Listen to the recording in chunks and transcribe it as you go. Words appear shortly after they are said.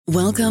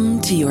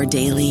Welcome to your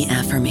daily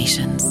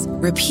affirmations.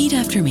 Repeat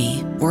after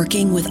me.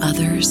 Working with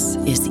others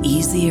is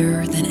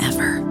easier than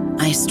ever.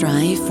 I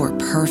strive for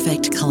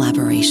perfect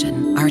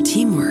collaboration. Our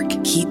teamwork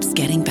keeps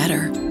getting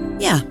better.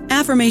 Yeah,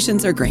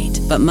 affirmations are great,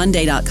 but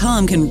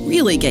Monday.com can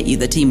really get you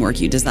the teamwork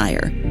you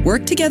desire.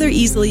 Work together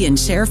easily and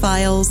share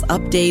files,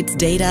 updates,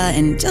 data,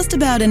 and just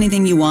about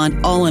anything you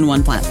want all in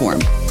one platform.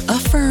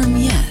 Affirm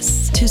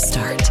yes to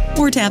start,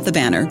 or tap the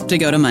banner to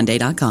go to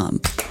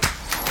Monday.com.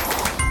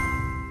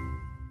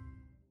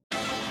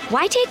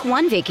 Why take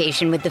one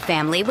vacation with the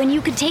family when you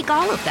could take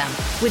all of them?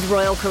 With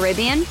Royal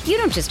Caribbean, you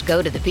don't just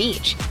go to the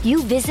beach.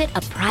 You visit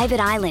a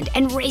private island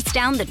and race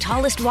down the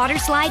tallest water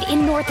slide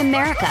in North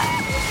America.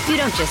 You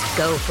don't just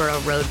go for a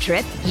road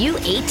trip. You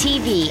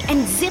ATV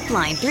and zip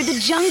line through the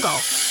jungle.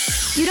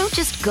 You don't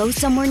just go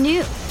somewhere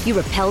new. You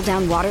rappel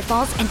down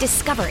waterfalls and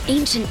discover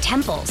ancient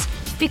temples.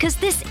 Because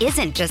this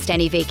isn't just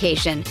any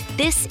vacation.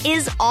 This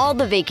is all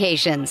the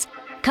vacations.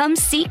 Come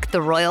seek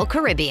the Royal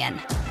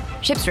Caribbean.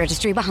 Ships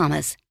Registry,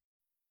 Bahamas.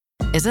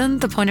 Isn't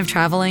the point of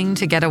traveling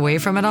to get away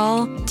from it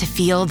all? To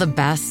feel the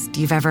best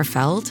you've ever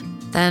felt?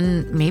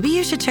 Then maybe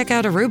you should check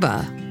out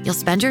Aruba. You'll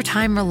spend your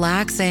time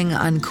relaxing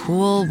on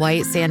cool,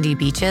 white, sandy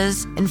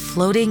beaches and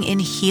floating in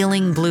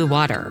healing blue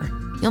water.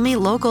 You'll meet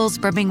locals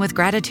brimming with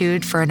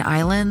gratitude for an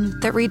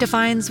island that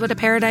redefines what a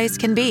paradise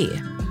can be.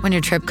 When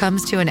your trip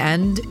comes to an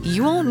end,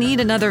 you won't need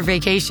another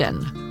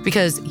vacation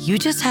because you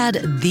just had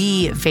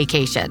the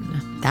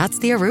vacation. That's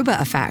the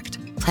Aruba effect.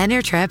 Plan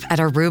your trip at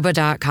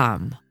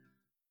Aruba.com.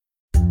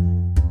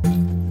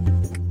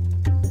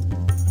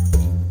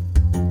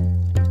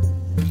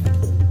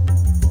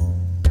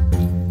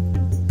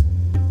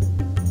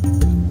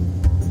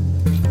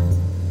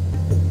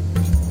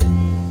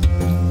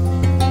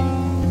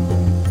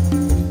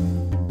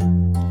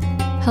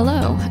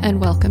 Hello,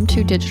 and welcome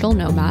to Digital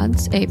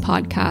Nomads, a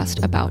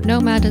podcast about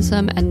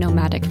nomadism and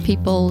nomadic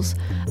peoples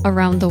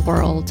around the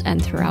world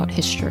and throughout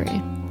history.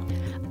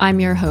 I'm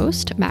your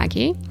host,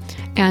 Maggie,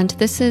 and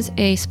this is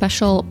a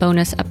special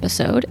bonus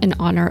episode in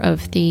honor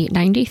of the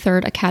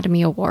 93rd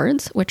Academy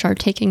Awards, which are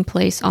taking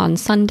place on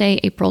Sunday,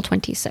 April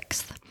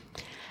 26th.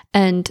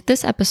 And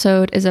this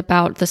episode is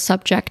about the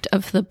subject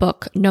of the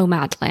book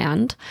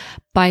Nomadland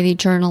by the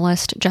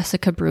journalist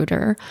Jessica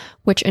Bruder,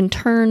 which in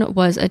turn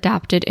was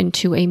adapted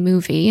into a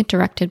movie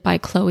directed by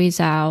Chloe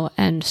Zhao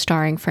and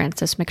starring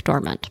Frances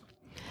McDormand.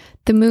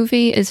 The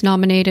movie is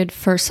nominated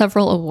for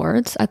several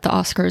awards at the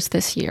Oscars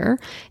this year,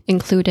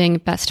 including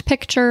Best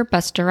Picture,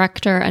 Best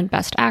Director, and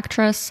Best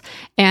Actress,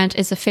 and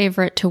is a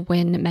favorite to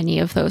win many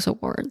of those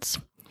awards.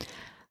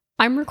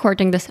 I'm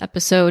recording this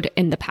episode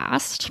in the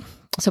past,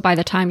 so by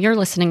the time you're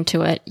listening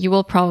to it, you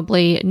will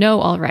probably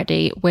know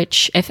already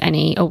which, if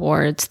any,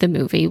 awards the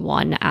movie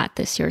won at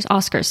this year's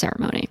Oscar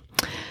ceremony.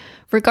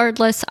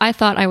 Regardless, I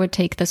thought I would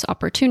take this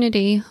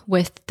opportunity,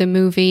 with the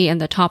movie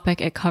and the topic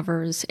it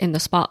covers in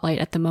the spotlight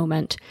at the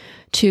moment,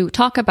 to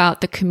talk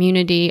about the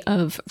community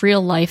of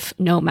real-life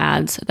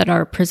nomads that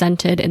are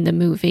presented in the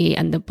movie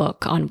and the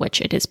book on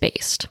which it is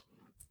based.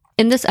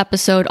 In this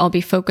episode, I'll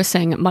be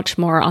focusing much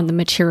more on the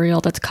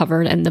material that's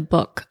covered in the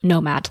book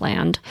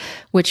Nomadland,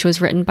 which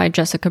was written by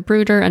Jessica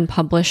Bruder and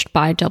published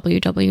by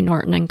W.W.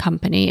 Norton and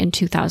Company in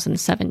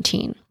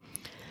 2017.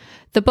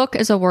 The book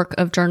is a work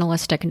of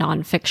journalistic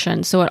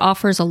nonfiction, so it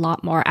offers a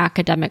lot more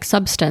academic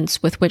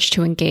substance with which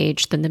to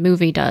engage than the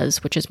movie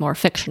does, which is more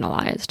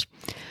fictionalized.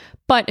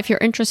 But if you're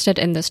interested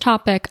in this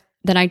topic,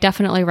 then I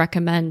definitely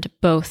recommend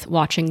both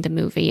watching the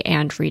movie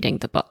and reading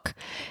the book.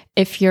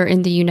 If you're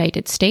in the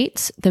United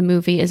States, the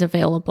movie is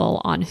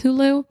available on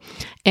Hulu,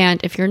 and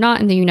if you're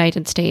not in the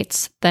United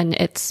States, then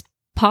it's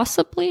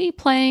possibly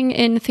playing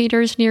in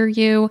theaters near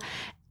you,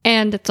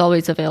 and it's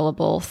always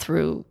available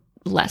through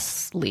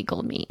less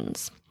legal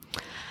means.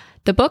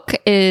 The book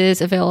is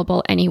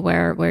available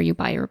anywhere where you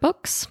buy your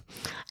books.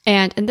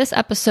 And in this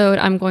episode,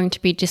 I'm going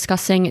to be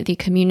discussing the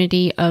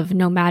community of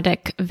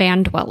nomadic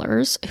van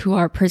dwellers who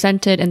are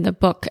presented in the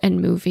book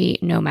and movie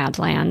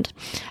Nomadland,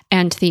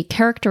 and the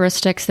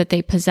characteristics that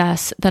they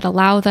possess that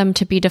allow them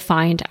to be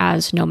defined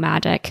as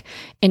nomadic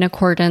in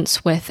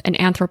accordance with an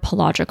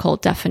anthropological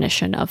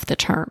definition of the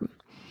term.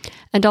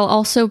 And I'll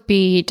also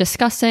be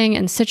discussing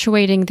and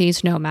situating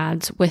these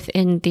nomads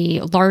within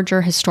the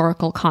larger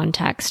historical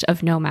context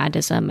of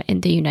nomadism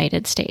in the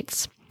United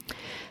States.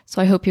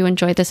 So I hope you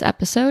enjoyed this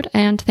episode,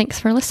 and thanks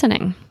for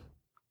listening.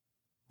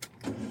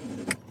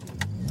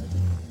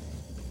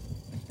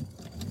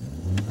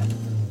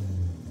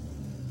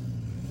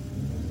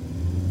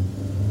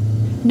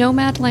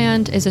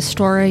 Nomadland is a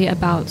story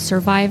about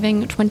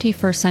surviving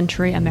 21st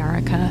century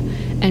America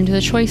and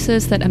the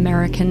choices that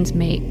Americans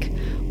make,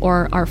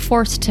 or are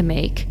forced to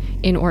make,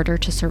 in order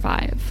to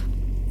survive.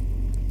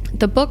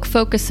 The book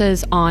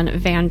focuses on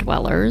van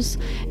dwellers,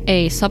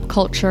 a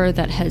subculture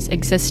that has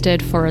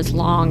existed for as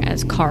long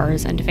as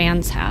cars and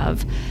vans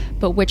have,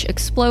 but which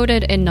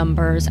exploded in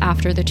numbers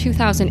after the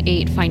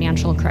 2008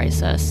 financial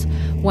crisis,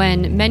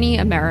 when many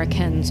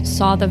Americans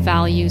saw the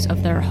values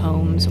of their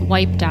homes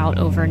wiped out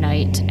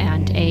overnight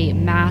and a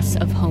mass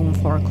of home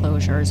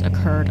foreclosures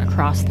occurred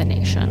across the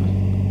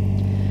nation.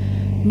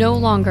 No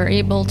longer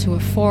able to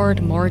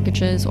afford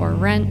mortgages or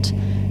rent,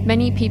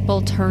 many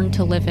people turned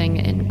to living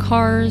in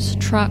cars,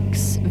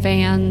 trucks,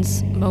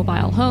 vans,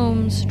 mobile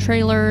homes,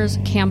 trailers,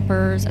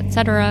 campers,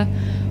 etc.,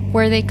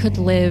 where they could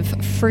live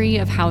free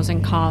of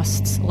housing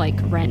costs like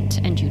rent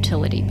and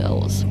utility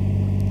bills.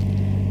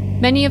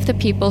 Many of the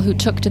people who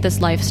took to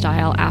this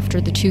lifestyle after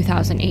the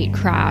 2008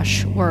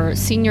 crash were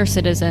senior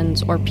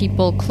citizens or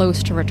people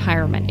close to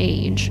retirement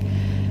age,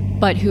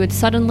 but who had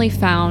suddenly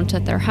found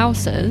that their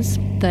houses,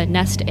 the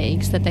nest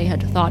eggs that they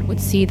had thought would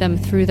see them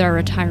through their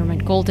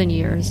retirement golden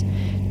years,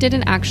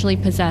 didn't actually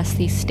possess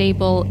the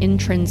stable,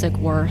 intrinsic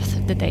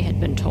worth that they had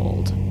been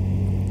told.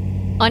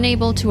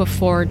 Unable to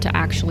afford to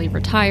actually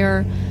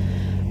retire,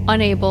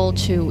 unable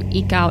to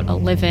eke out a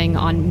living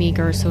on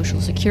meager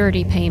Social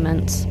Security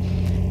payments,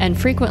 and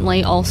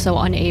frequently also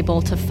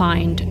unable to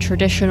find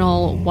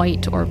traditional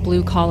white or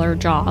blue-collar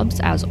jobs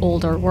as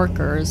older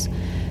workers,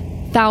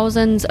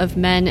 thousands of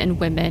men and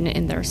women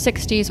in their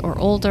 60s or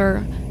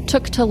older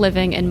took to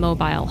living in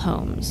mobile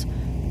homes,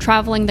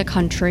 traveling the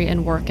country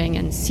and working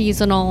in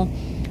seasonal,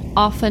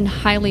 often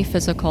highly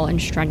physical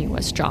and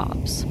strenuous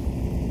jobs.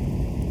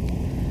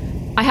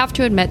 I have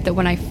to admit that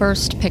when I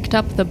first picked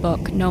up the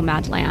book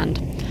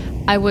Nomadland,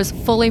 I was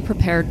fully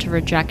prepared to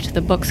reject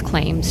the book's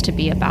claims to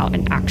be about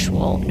an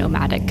actual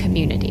nomadic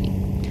community.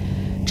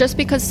 Just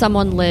because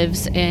someone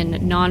lives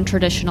in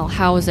non-traditional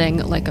housing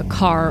like a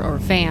car or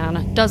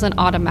van doesn't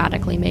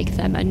automatically make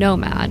them a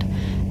nomad,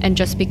 and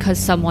just because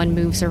someone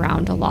moves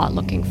around a lot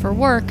looking for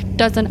work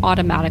doesn't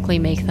automatically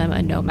make them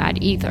a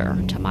nomad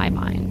either, to my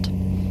mind.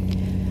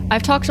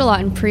 I've talked a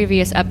lot in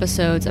previous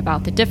episodes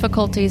about the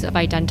difficulties of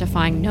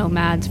identifying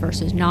nomads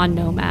versus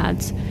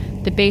non-nomads,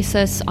 the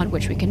basis on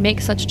which we can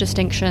make such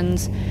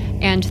distinctions,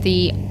 and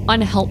the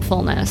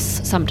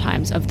unhelpfulness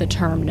sometimes of the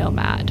term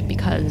nomad,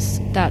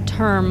 because that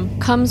term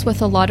comes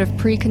with a lot of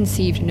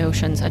preconceived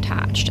notions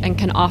attached and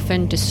can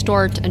often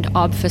distort and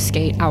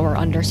obfuscate our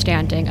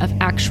understanding of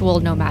actual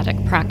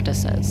nomadic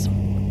practices.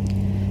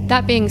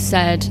 That being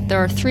said,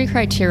 there are 3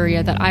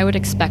 criteria that I would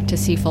expect to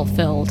see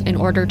fulfilled in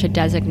order to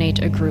designate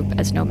a group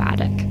as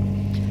nomadic.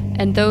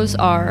 And those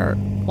are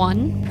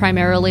 1,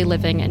 primarily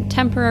living in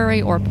temporary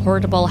or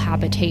portable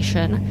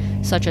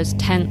habitation, such as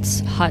tents,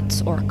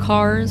 huts, or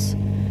cars.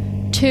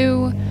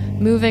 2,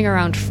 moving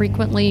around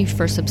frequently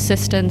for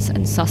subsistence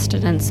and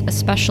sustenance,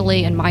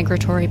 especially in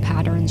migratory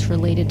patterns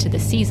related to the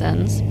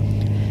seasons.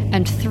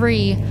 And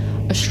 3,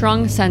 a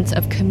strong sense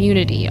of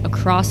community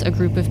across a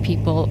group of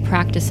people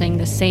practicing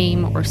the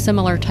same or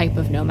similar type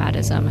of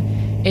nomadism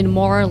in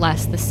more or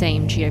less the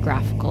same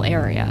geographical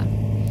area.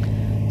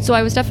 So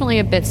I was definitely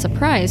a bit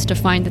surprised to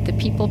find that the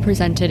people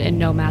presented in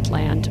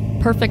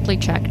Nomadland perfectly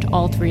checked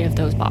all 3 of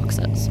those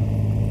boxes.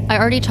 I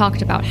already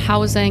talked about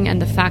housing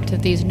and the fact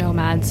that these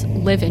nomads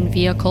live in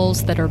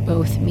vehicles that are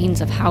both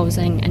means of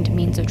housing and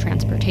means of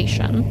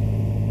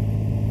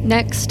transportation.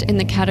 Next, in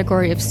the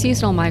category of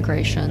seasonal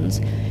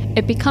migrations,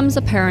 it becomes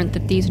apparent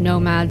that these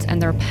nomads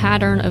and their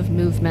pattern of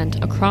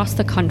movement across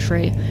the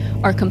country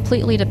are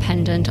completely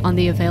dependent on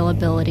the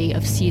availability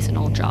of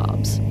seasonal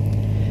jobs.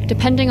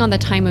 Depending on the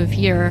time of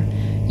year,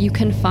 you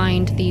can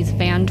find these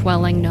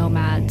van-dwelling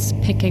nomads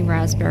picking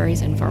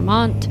raspberries in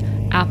Vermont,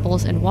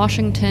 apples in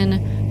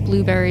Washington,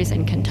 blueberries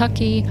in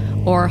Kentucky,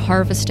 or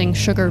harvesting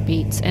sugar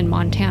beets in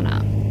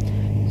Montana.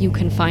 You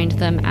can find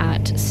them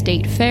at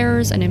state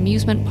fairs and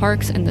amusement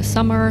parks in the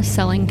summer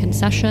selling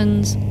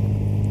concessions,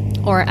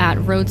 or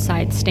at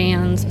roadside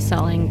stands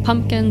selling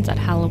pumpkins at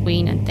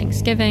Halloween and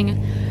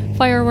Thanksgiving,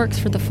 fireworks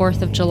for the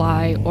 4th of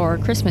July, or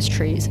Christmas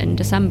trees in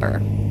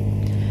December.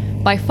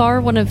 By far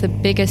one of the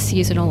biggest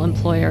seasonal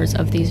employers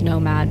of these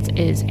nomads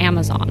is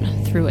Amazon,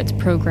 through its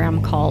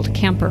program called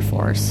Camper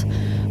Force,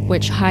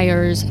 which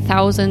hires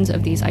thousands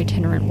of these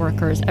itinerant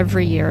workers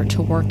every year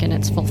to work in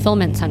its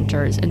fulfillment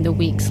centers in the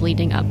weeks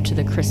leading up to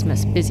the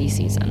Christmas busy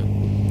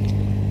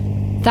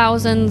season.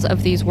 Thousands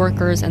of these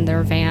workers and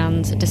their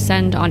vans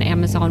descend on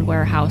Amazon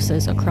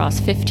warehouses across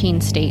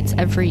 15 states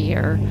every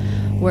year,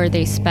 where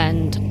they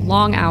spend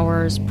long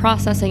hours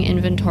processing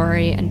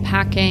inventory and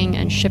packing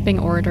and shipping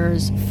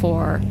orders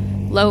for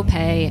low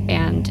pay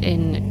and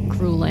in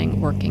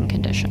grueling working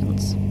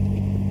conditions.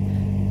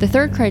 The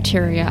third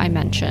criteria I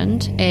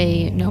mentioned,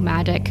 a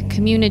nomadic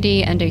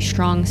community and a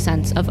strong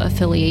sense of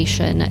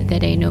affiliation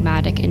that a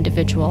nomadic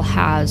individual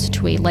has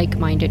to a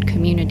like-minded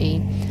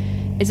community,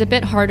 is a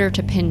bit harder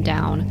to pin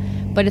down,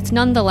 but it's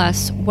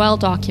nonetheless well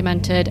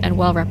documented and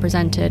well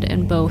represented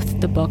in both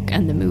the book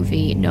and the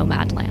movie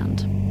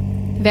Nomadland.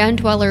 Van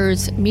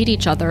dwellers meet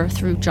each other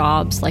through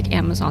jobs like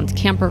Amazon's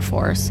Camper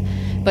Force,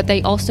 but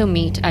they also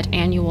meet at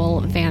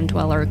annual van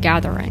dweller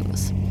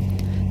gatherings.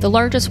 The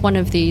largest one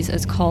of these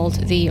is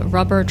called the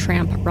Rubber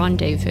Tramp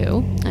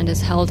Rendezvous and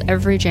is held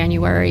every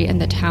January in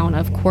the town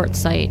of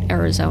Quartzsite,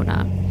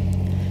 Arizona.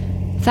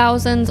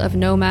 Thousands of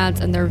nomads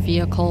and their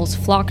vehicles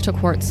flock to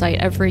Quartzsite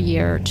every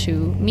year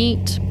to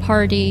meet,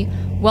 party,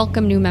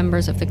 welcome new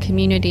members of the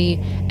community,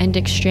 and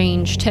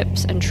exchange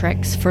tips and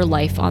tricks for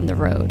life on the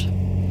road.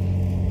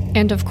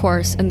 And of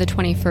course, in the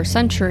 21st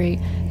century,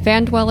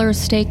 van dwellers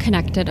stay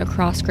connected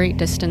across great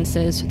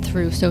distances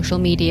through social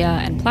media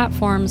and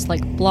platforms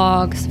like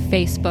blogs,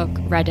 Facebook,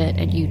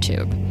 Reddit, and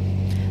YouTube.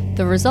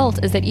 The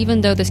result is that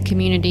even though this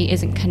community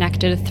isn't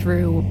connected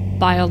through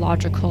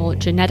biological,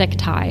 genetic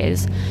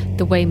ties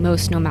the way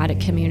most nomadic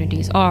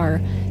communities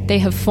are, they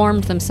have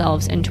formed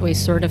themselves into a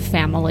sort of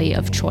family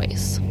of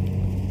choice.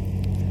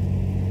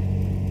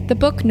 The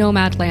book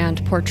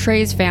Nomadland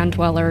portrays van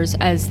dwellers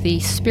as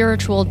the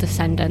spiritual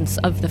descendants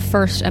of the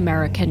first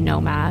American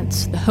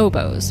nomads, the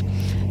hobos,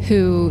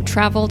 who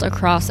traveled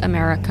across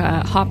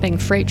America hopping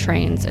freight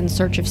trains in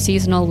search of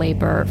seasonal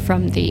labor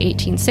from the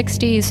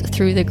 1860s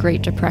through the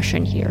Great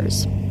Depression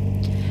years.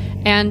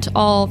 And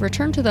I'll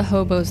return to the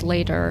hobos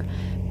later,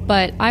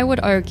 but I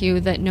would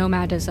argue that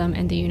nomadism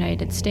in the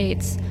United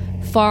States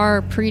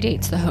far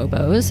predates the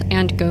hobos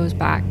and goes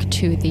back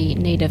to the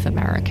Native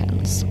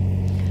Americans.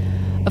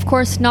 Of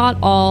course, not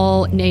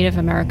all Native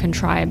American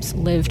tribes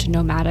lived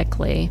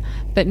nomadically,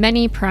 but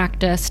many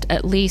practiced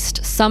at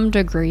least some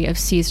degree of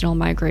seasonal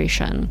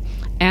migration.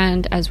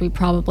 And as we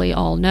probably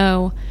all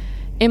know,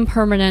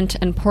 impermanent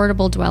and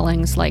portable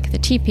dwellings like the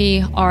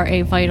teepee are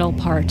a vital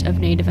part of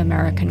Native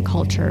American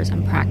cultures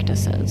and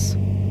practices.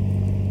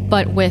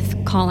 But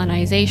with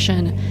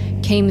colonization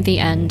came the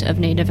end of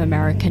Native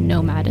American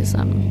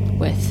nomadism,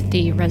 with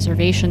the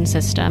reservation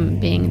system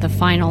being the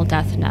final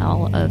death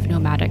knell of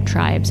nomadic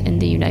tribes in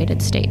the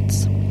United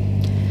States.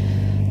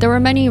 There were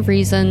many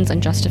reasons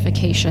and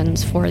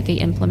justifications for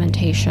the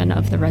implementation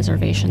of the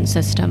reservation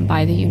system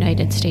by the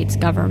United States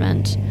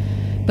government,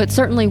 but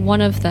certainly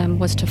one of them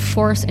was to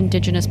force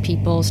indigenous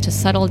peoples to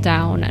settle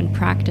down and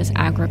practice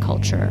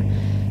agriculture,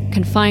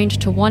 confined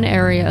to one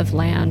area of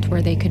land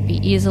where they could be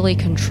easily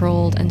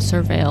controlled and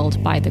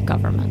surveilled by the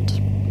government.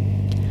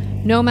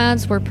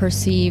 Nomads were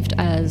perceived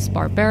as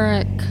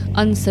barbaric,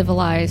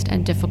 uncivilized,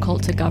 and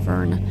difficult to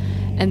govern,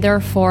 and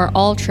therefore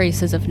all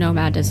traces of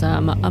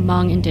nomadism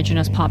among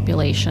indigenous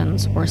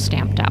populations were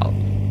stamped out.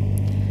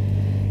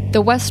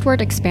 The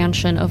westward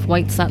expansion of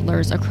white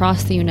settlers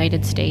across the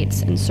United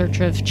States in search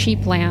of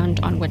cheap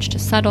land on which to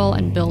settle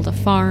and build a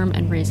farm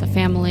and raise a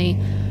family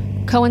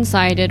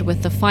coincided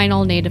with the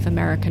final Native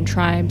American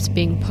tribes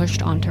being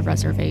pushed onto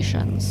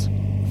reservations.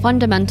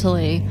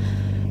 Fundamentally,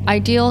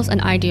 ideals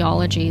and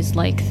ideologies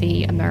like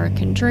the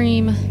American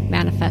dream,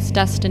 manifest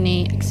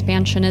destiny,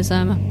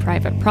 expansionism,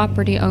 private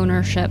property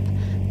ownership,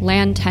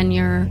 land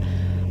tenure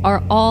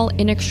are all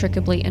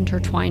inextricably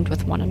intertwined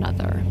with one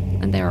another,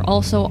 and they are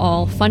also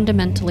all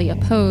fundamentally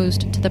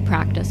opposed to the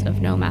practice of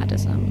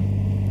nomadism.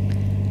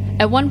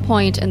 At one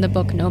point in the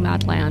book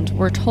Nomadland,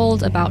 we're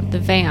told about the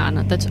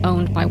van that's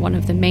owned by one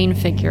of the main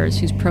figures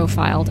who's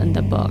profiled in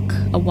the book,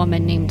 a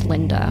woman named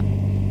Linda.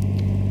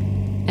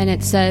 And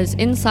it says,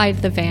 inside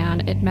the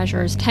van, it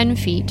measures 10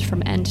 feet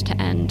from end to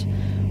end,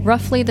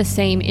 roughly the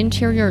same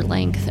interior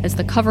length as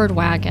the covered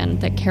wagon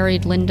that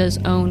carried Linda's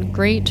own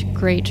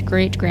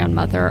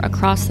great-great-great-grandmother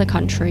across the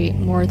country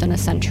more than a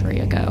century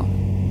ago.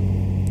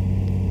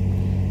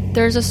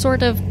 There's a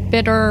sort of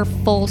bitter,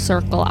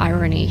 full-circle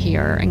irony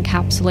here,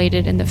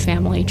 encapsulated in the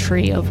family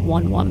tree of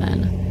one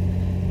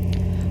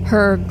woman.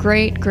 Her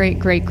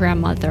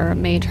great-great-great-grandmother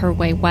made her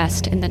way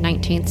west in the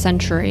 19th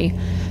century,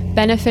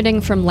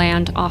 benefiting from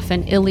land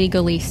often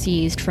illegally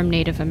seized from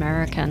Native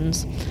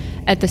Americans,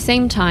 at the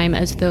same time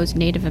as those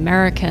Native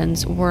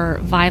Americans were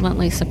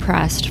violently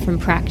suppressed from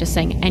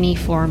practicing any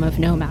form of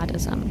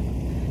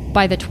nomadism.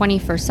 By the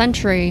 21st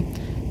century,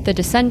 the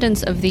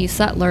descendants of these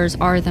settlers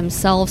are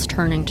themselves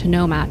turning to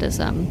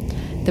nomadism,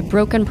 the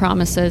broken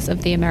promises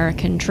of the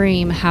American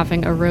dream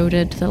having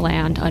eroded the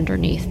land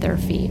underneath their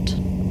feet.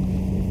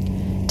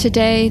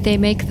 Today, they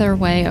make their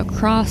way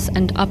across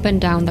and up and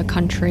down the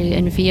country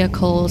in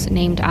vehicles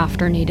named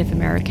after Native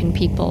American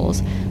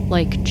peoples,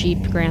 like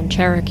Jeep Grand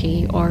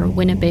Cherokee or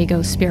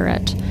Winnebago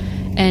Spirit,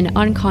 an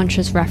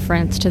unconscious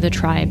reference to the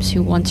tribes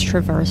who once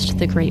traversed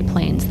the Great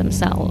Plains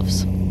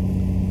themselves.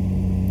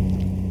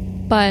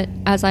 But,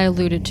 as I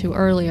alluded to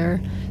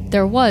earlier,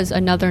 there was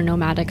another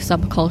nomadic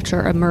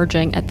subculture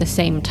emerging at the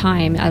same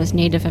time as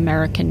Native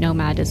American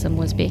nomadism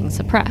was being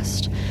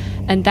suppressed,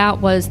 and that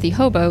was the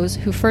hobos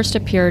who first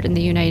appeared in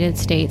the United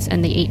States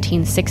in the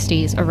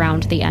 1860s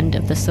around the end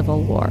of the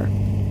Civil War.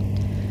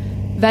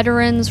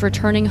 Veterans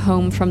returning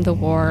home from the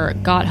war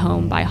got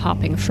home by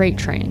hopping freight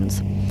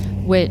trains,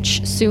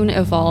 which soon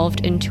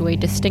evolved into a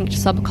distinct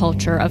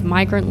subculture of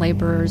migrant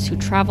laborers who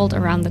traveled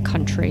around the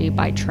country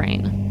by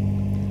train.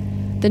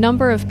 The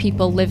number of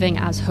people living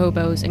as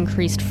hobos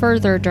increased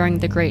further during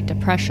the Great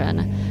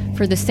Depression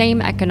for the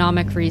same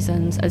economic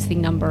reasons as the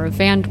number of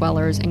van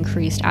dwellers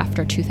increased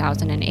after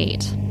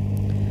 2008.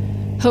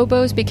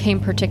 Hobos became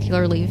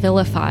particularly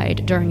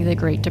vilified during the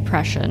Great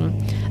Depression,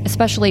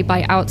 especially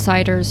by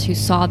outsiders who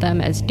saw them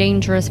as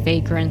dangerous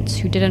vagrants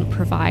who didn't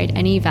provide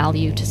any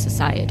value to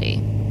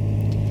society.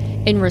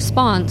 In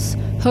response,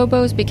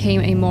 hobos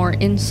became a more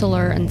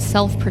insular and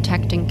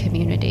self-protecting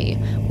community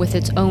with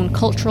its own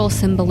cultural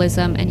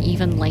symbolism and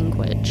even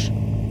language.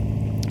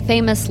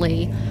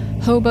 Famously,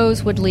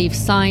 Hobos would leave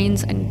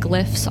signs and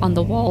glyphs on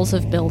the walls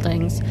of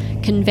buildings,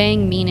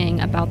 conveying meaning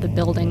about the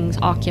building's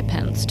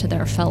occupants to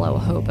their fellow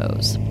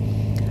hobos.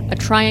 A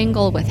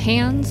triangle with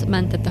hands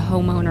meant that the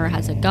homeowner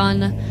has a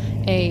gun,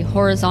 a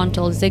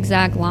horizontal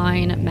zigzag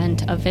line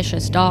meant a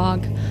vicious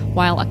dog,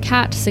 while a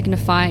cat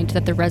signified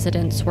that the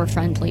residents were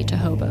friendly to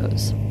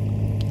hobos.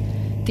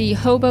 The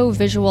hobo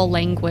visual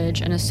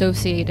language and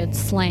associated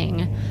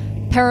slang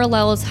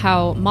parallels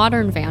how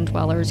modern van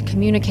dwellers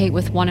communicate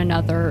with one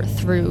another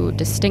through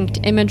distinct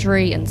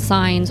imagery and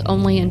signs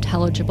only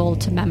intelligible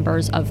to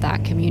members of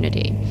that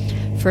community.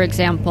 For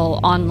example,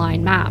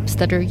 online maps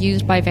that are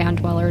used by van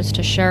dwellers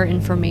to share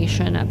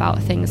information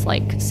about things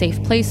like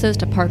safe places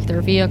to park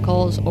their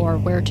vehicles or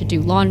where to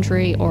do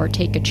laundry or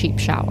take a cheap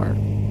shower.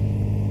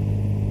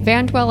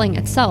 Van dwelling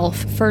itself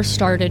first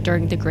started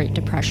during the Great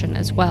Depression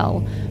as well,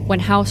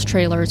 when house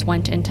trailers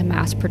went into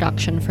mass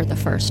production for the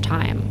first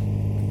time.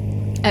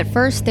 At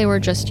first, they were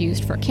just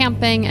used for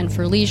camping and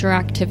for leisure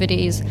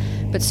activities,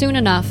 but soon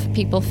enough,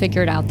 people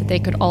figured out that they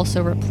could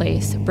also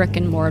replace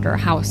brick-and-mortar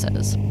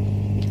houses.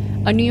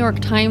 A New York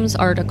Times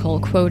article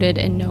quoted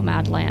in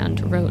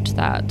Nomadland wrote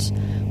that,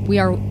 "We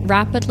are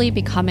rapidly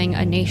becoming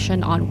a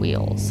nation on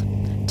wheels.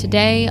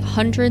 Today,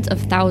 hundreds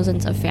of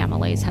thousands of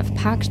families have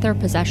packed their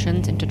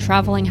possessions into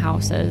traveling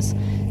houses,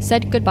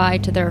 said goodbye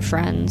to their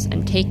friends,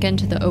 and taken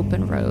to the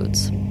open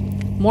roads.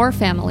 More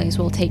families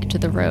will take to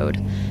the road,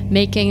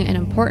 making an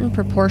important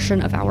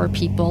proportion of our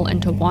people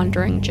into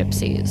wandering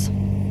gypsies."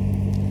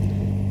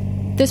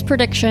 This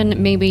prediction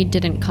maybe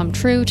didn't come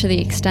true to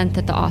the extent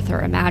that the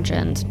author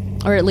imagined,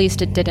 or at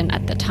least it didn't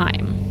at the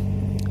time.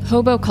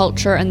 Hobo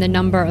culture and the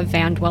number of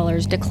van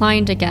dwellers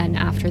declined again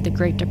after the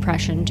Great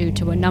Depression due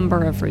to a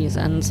number of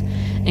reasons,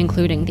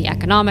 including the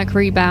economic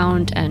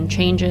rebound and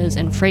changes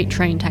in freight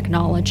train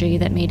technology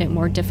that made it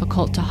more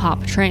difficult to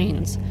hop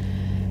trains,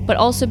 but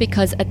also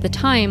because at the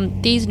time,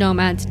 these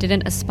nomads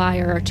didn't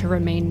aspire to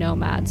remain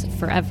nomads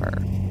forever.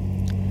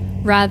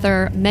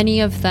 Rather, many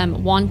of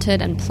them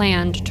wanted and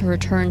planned to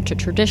return to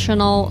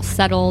traditional,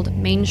 settled,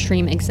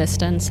 mainstream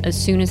existence as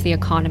soon as the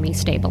economy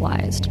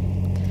stabilized.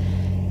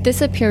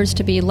 This appears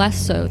to be less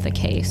so the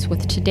case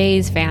with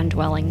today's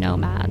van-dwelling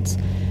nomads,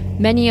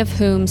 many of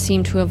whom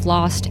seem to have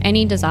lost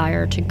any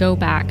desire to go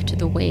back to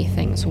the way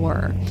things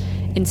were,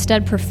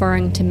 instead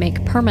preferring to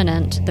make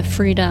permanent the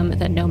freedom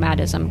that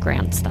nomadism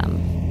grants them.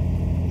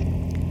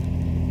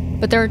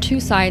 But there are two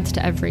sides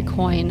to every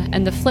coin,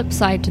 and the flip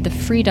side to the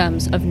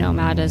freedoms of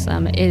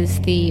nomadism is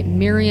the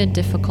myriad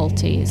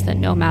difficulties that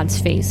nomads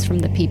face from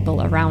the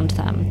people around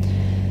them,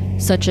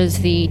 such as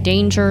the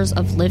dangers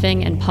of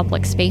living in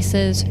public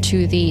spaces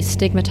to the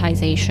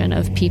stigmatization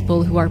of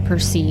people who are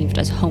perceived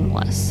as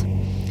homeless.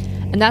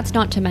 And that's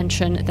not to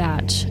mention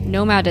that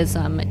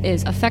nomadism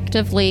is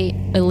effectively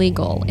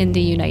illegal in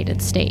the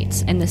United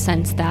States in the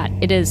sense that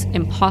it is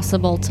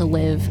impossible to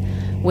live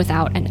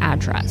without an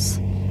address.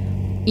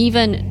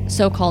 Even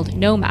so-called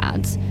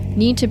nomads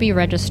need to be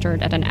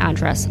registered at an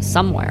address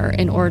somewhere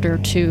in order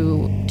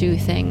to do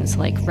things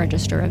like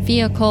register a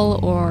vehicle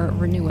or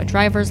renew a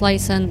driver's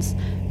license,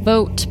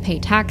 vote, pay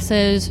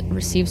taxes,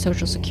 receive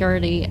Social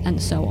Security, and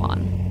so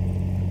on.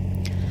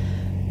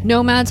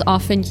 Nomads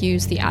often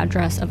use the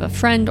address of a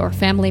friend or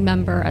family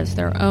member as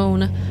their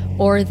own,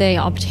 or they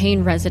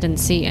obtain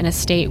residency in a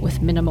state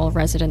with minimal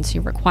residency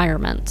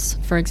requirements.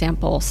 For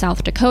example,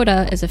 South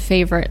Dakota is a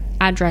favorite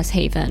address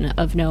haven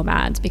of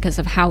nomads because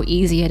of how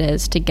easy it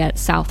is to get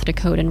South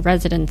Dakotan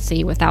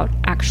residency without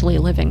actually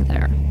living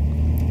there.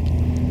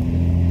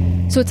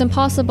 So it's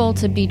impossible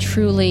to be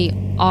truly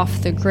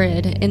off the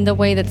grid in the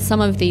way that some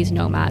of these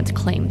nomads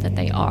claim that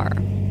they are.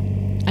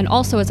 And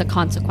also as a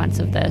consequence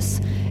of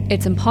this,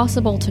 it's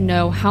impossible to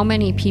know how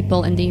many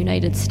people in the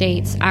United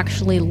States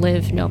actually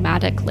live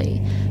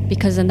nomadically,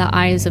 because in the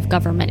eyes of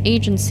government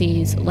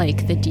agencies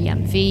like the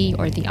DMV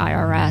or the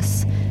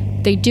IRS,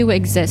 they do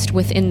exist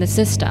within the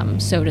system,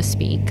 so to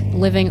speak,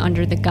 living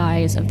under the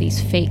guise of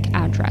these fake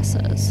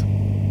addresses.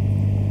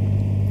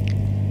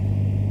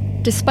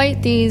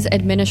 Despite these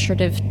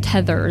administrative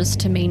tethers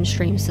to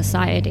mainstream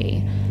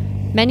society,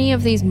 many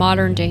of these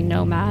modern-day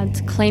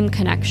nomads claim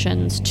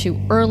connections to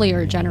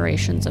earlier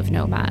generations of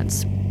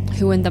nomads,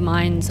 who in the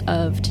minds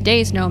of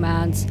today's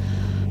nomads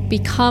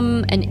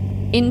become an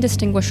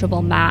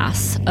indistinguishable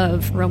mass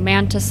of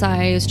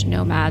romanticized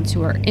nomads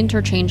who are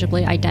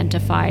interchangeably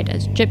identified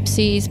as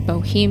gypsies,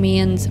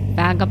 bohemians,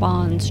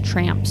 vagabonds,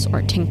 tramps,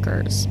 or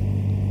tinkers.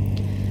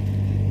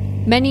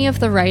 Many of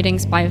the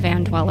writings by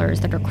van dwellers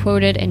that are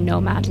quoted in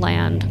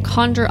Nomadland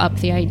conjure up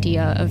the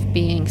idea of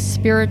being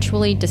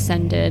spiritually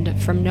descended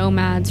from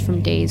nomads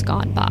from days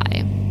gone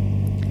by.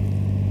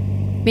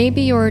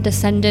 Maybe you're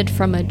descended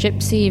from a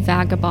gypsy,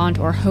 vagabond,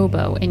 or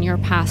hobo in your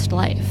past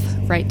life,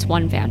 writes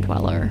one van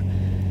dweller.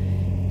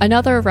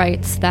 Another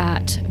writes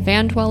that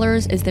van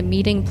dwellers is the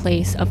meeting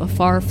place of a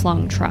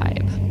far-flung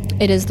tribe.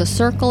 It is the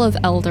circle of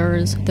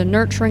elders, the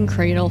nurturing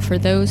cradle for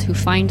those who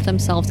find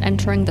themselves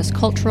entering this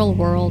cultural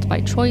world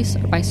by choice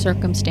or by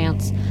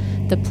circumstance,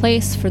 the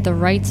place for the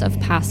rites of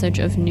passage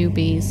of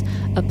newbies,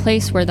 a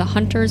place where the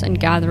hunters and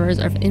gatherers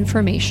of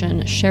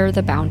information share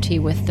the bounty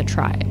with the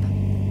tribe.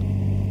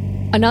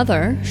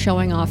 Another,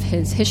 showing off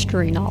his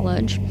history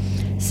knowledge,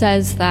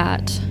 says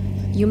that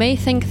you may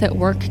think that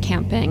work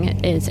camping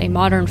is a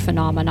modern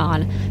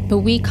phenomenon, but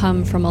we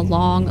come from a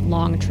long,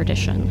 long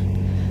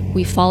tradition.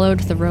 We followed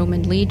the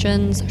Roman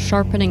legions,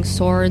 sharpening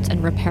swords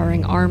and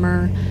repairing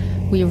armor.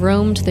 We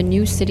roamed the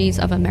new cities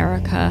of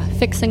America,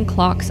 fixing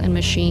clocks and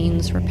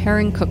machines,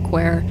 repairing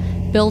cookware,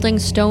 building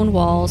stone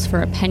walls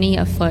for a penny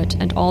a foot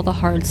and all the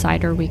hard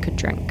cider we could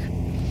drink.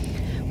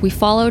 We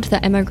followed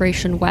the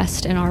emigration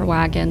west in our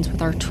wagons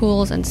with our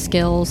tools and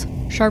skills,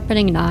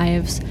 sharpening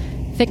knives,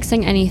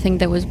 fixing anything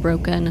that was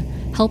broken,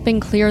 helping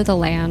clear the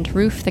land,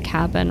 roof the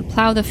cabin,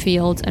 plow the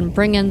fields, and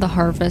bring in the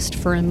harvest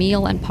for a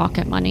meal and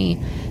pocket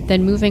money,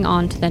 then moving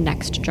on to the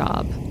next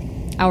job.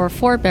 Our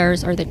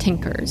forebears are the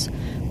Tinkers.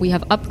 We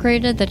have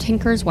upgraded the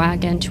Tinker's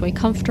wagon to a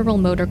comfortable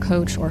motor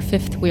coach or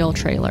fifth-wheel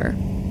trailer.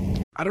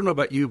 I don't know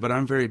about you, but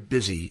I'm very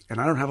busy, and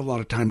I don't have a lot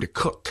of time to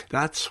cook.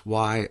 That's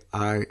why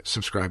I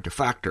subscribe to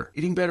Factor.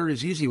 Eating better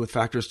is easy with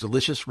Factor's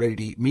delicious,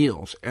 ready-to-eat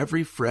meals.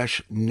 Every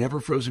fresh,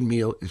 never-frozen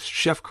meal is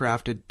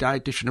chef-crafted,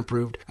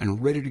 dietitian-approved,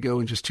 and ready to go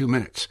in just 2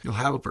 minutes. You'll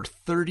have over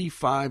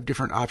 35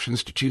 different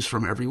options to choose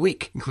from every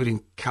week,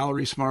 including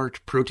Calorie Smart,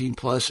 Protein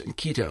Plus, and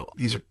Keto.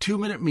 These are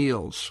 2-minute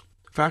meals.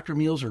 Factor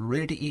meals are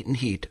ready to eat and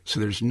heat, so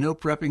there's no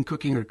prepping,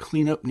 cooking, or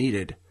cleanup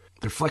needed.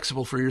 They're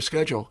flexible for your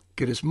schedule.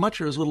 Get as much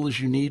or as little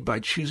as you need by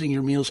choosing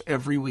your meals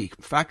every week.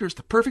 Factor is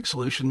the perfect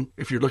solution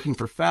if you're looking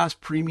for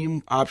fast,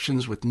 premium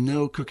options with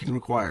no cooking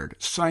required.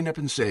 Sign up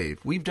and save.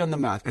 We've done the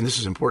math, and this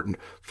is important.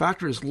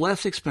 Factor is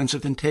less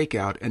expensive than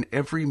takeout, and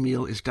every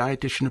meal is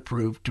dietitian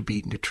approved to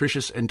be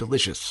nutritious and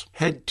delicious.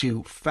 Head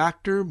to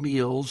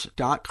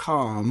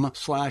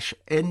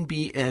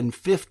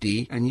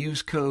factormeals.com/NBN50 and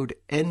use code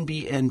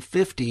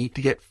NBN50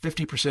 to get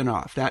 50%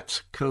 off.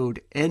 That's code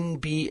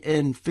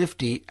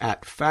NBN50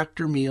 at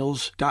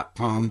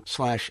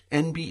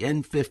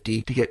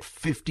factormeals.com/NBN50 to get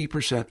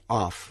 50%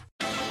 off.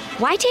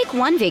 Why take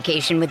one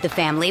vacation with the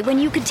family when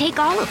you could take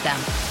all of them?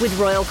 With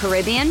Royal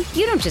Caribbean,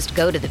 you don't just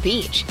go to the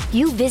beach.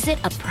 You visit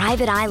a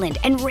private island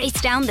and race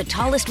down the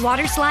tallest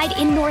water slide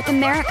in North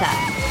America.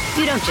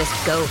 You don't just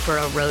go for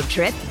a road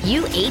trip.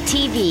 You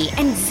ATV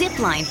and zip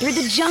line through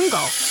the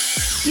jungle.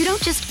 You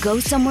don't just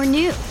go somewhere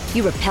new.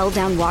 You rappel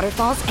down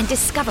waterfalls and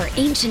discover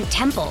ancient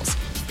temples.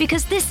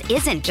 Because this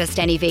isn't just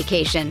any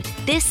vacation.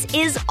 This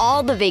is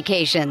all the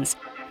vacations.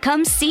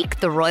 Come seek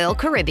the Royal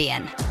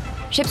Caribbean.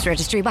 Ships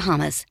Registry,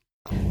 Bahamas.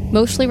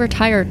 Mostly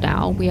retired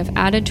now, we have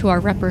added to our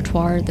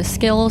repertoire the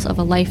skills of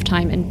a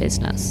lifetime in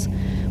business.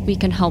 We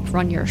can help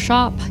run your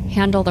shop,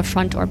 handle the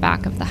front or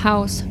back of the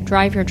house,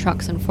 drive your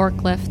trucks and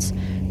forklifts,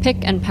 pick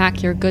and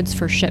pack your goods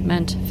for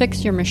shipment,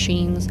 fix your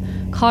machines,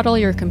 coddle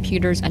your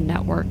computers and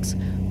networks,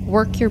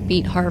 work your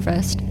beet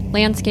harvest,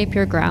 landscape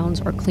your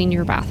grounds, or clean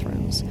your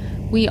bathrooms.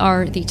 We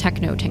are the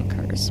Techno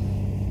Tinkers.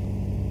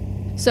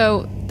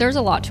 So there's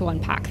a lot to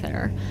unpack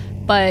there,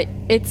 but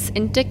it's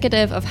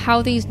indicative of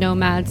how these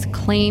nomads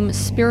claim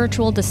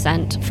spiritual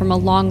descent from a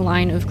long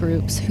line of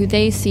groups who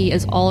they see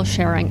as all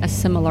sharing a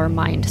similar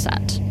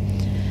mindset.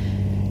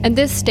 And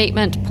this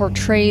statement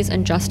portrays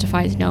and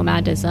justifies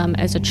nomadism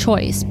as a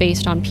choice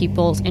based on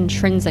people's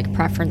intrinsic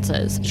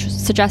preferences,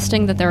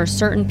 suggesting that there are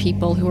certain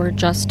people who are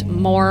just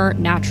more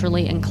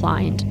naturally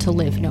inclined to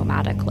live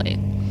nomadically.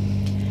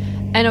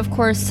 And of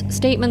course,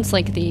 statements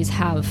like these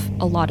have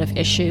a lot of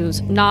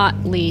issues, not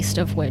least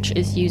of which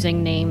is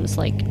using names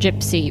like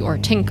gypsy or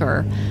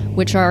tinker,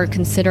 which are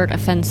considered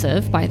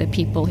offensive by the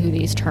people who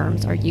these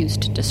terms are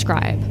used to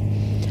describe.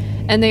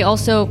 And they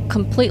also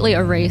completely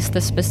erase the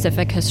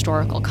specific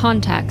historical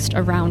context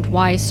around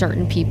why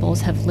certain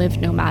peoples have lived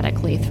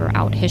nomadically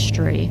throughout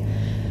history,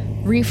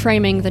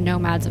 reframing the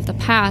nomads of the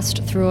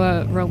past through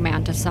a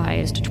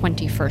romanticized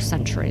 21st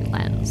century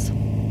lens.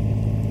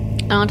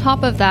 And on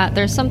top of that,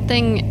 there's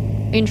something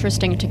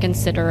interesting to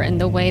consider in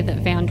the way that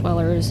van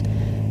dwellers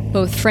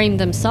both frame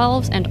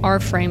themselves and are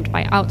framed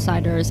by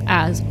outsiders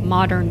as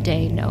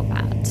modern-day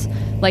nomads,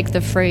 like the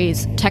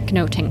phrase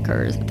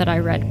techno-tinkers that I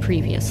read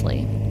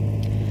previously.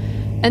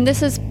 And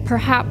this is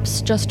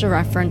perhaps just a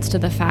reference to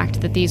the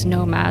fact that these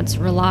nomads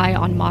rely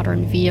on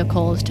modern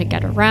vehicles to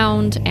get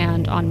around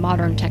and on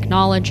modern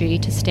technology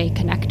to stay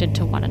connected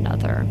to one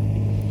another.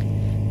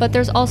 But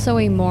there's also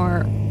a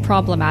more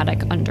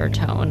problematic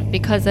undertone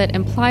because it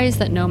implies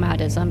that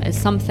nomadism is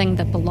something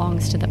that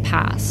belongs to the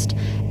past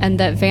and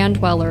that van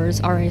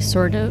dwellers are a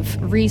sort of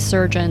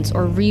resurgence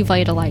or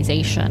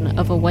revitalization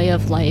of a way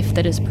of life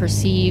that is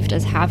perceived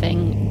as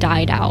having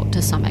died out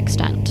to some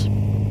extent.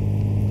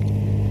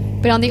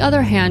 But on the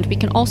other hand, we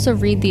can also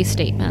read these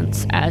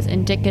statements as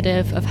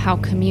indicative of how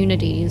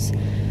communities,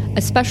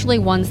 especially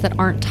ones that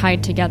aren't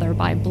tied together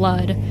by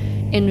blood,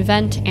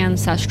 invent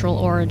ancestral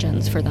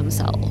origins for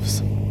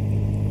themselves.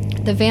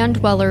 The van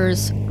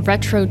dwellers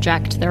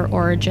retroject their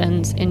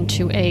origins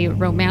into a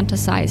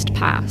romanticized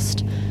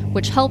past,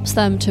 which helps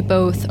them to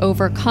both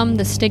overcome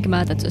the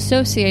stigma that's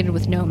associated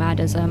with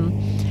nomadism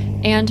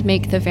and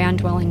make the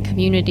van-dwelling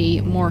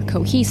community more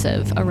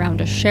cohesive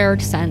around a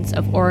shared sense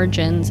of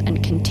origins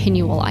and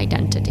continual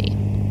identity.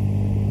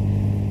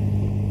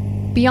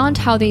 Beyond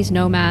how these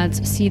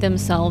nomads see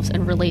themselves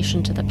in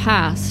relation to the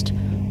past,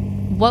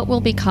 what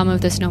will become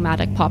of this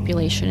nomadic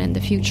population in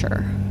the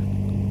future?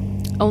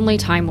 Only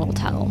time will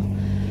tell.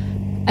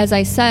 As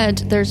I said,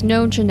 there's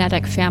no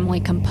genetic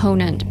family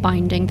component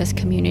binding this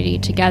community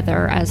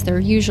together as there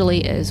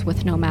usually is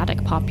with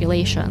nomadic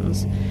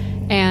populations.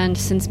 And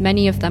since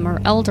many of them are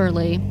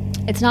elderly,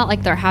 it's not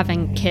like they're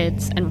having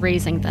kids and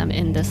raising them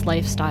in this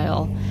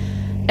lifestyle,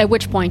 at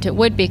which point it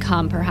would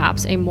become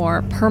perhaps a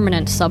more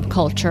permanent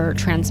subculture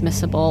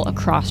transmissible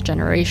across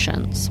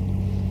generations.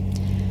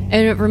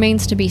 And it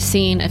remains to be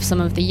seen if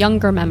some of the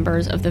younger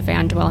members of the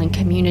van-dwelling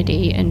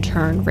community in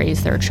turn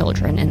raise their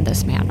children in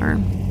this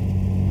manner.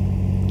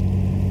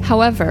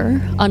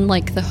 However,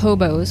 unlike the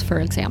hobos, for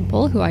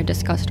example, who I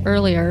discussed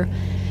earlier,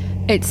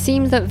 it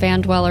seems that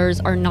van-dwellers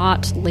are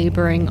not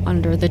laboring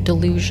under the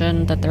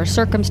delusion that their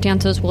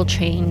circumstances will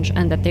change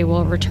and that they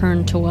will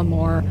return to a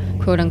more,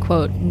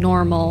 quote-unquote,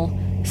 normal,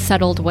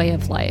 settled way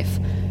of life,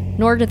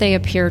 nor do they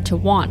appear to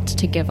want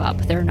to give up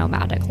their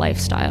nomadic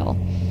lifestyle.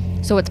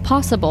 So it's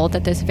possible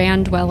that this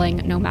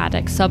van-dwelling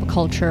nomadic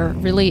subculture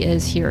really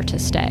is here to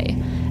stay,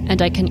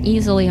 and I can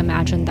easily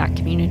imagine that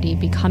community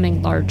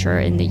becoming larger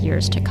in the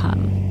years to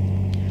come.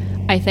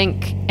 I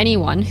think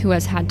anyone who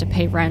has had to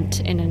pay rent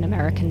in an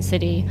American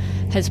city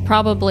has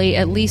probably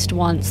at least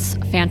once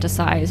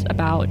fantasized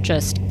about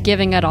just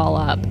giving it all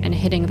up and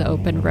hitting the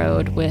open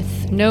road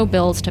with no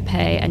bills to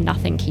pay and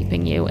nothing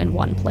keeping you in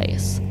one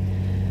place.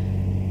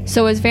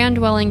 So as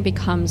van-dwelling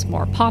becomes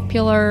more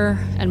popular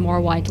and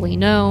more widely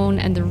known,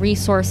 and the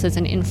resources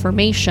and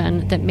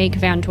information that make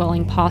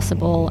van-dwelling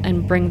possible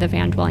and bring the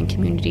van-dwelling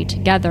community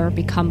together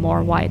become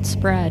more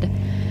widespread,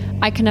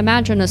 I can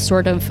imagine a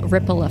sort of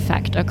ripple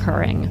effect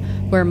occurring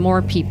where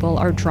more people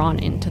are drawn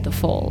into the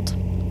fold.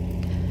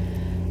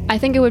 I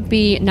think it would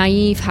be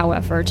naive,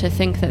 however, to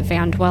think that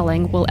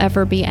van-dwelling will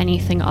ever be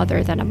anything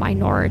other than a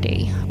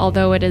minority,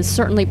 although it is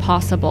certainly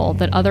possible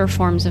that other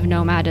forms of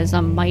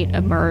nomadism might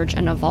emerge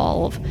and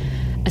evolve,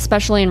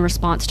 especially in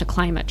response to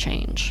climate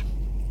change.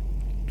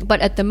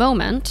 But at the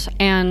moment,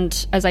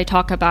 and as I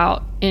talk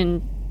about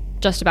in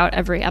just about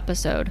every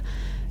episode,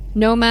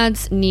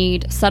 nomads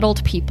need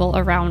settled people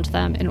around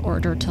them in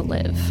order to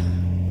live.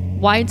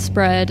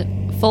 Widespread,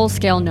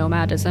 full-scale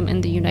nomadism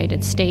in the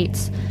United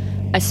States,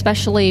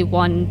 especially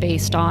one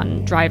based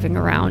on driving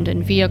around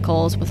in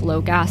vehicles with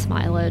low gas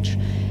mileage,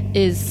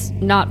 is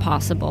not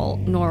possible,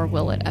 nor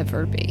will it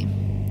ever be.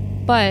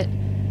 But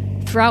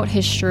throughout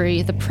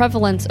history, the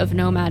prevalence of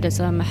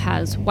nomadism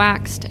has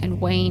waxed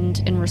and waned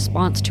in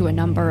response to a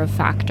number of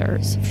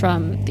factors,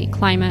 from the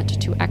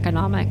climate to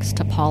economics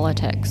to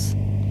politics.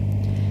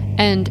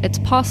 And it's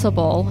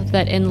possible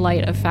that in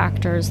light of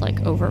factors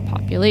like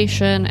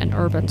overpopulation and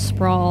urban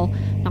sprawl,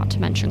 not to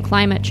mention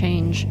climate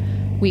change,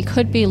 we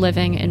could be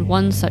living in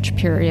one such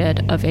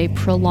period of a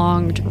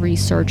prolonged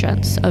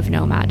resurgence of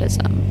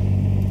nomadism.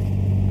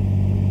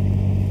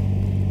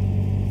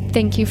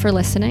 Thank you for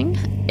listening.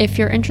 If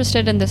you're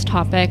interested in this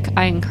topic,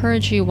 I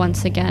encourage you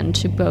once again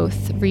to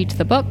both read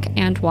the book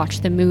and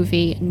watch the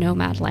movie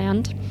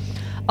Nomadland.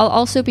 I'll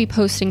also be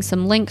posting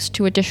some links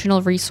to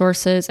additional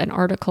resources and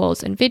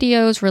articles and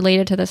videos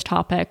related to this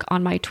topic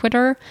on my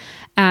Twitter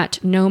at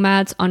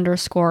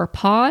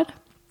nomads_pod.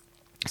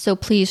 So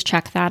please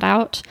check that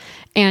out.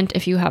 And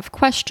if you have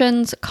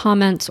questions,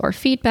 comments, or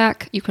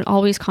feedback, you can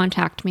always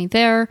contact me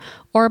there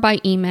or by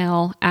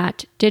email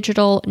at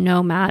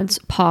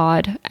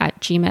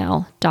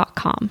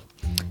digitalnomadspod@gmail.com.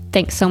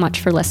 Thanks so much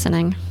for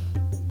listening.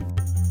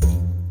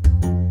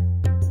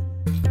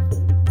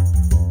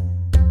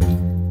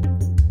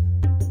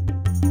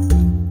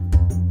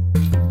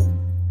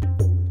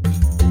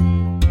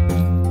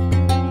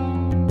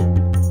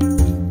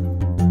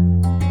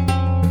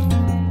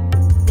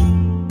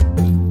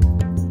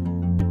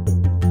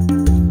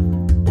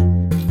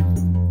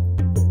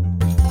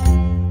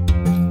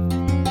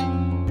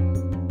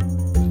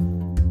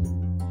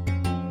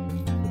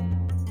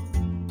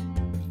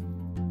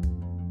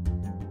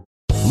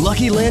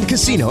 Lucky Land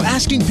Casino,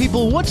 asking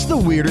people, what's the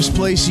weirdest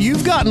place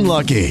you've gotten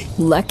lucky?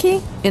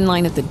 Lucky? In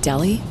line at the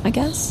deli, I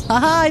guess?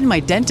 Aha, in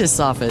my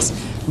dentist's office.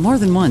 More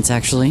than once,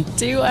 actually.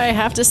 Do I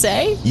have to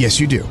say? Yes,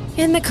 you do.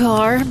 In the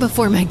car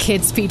before my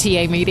kids'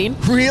 PTA meeting.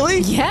 Really?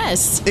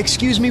 Yes.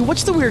 Excuse me,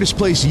 what's the weirdest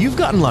place you've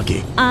gotten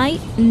lucky? I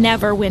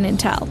never win and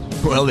tell.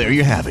 Well, there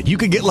you have it. You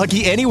can get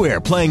lucky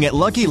anywhere, playing at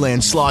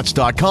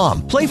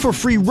LuckyLandSlots.com. Play for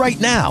free right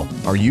now.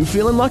 Are you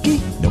feeling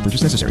lucky? No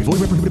purchase necessary.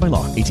 Void where prohibited by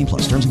law.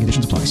 18+. Terms and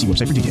conditions apply. See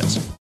website for details.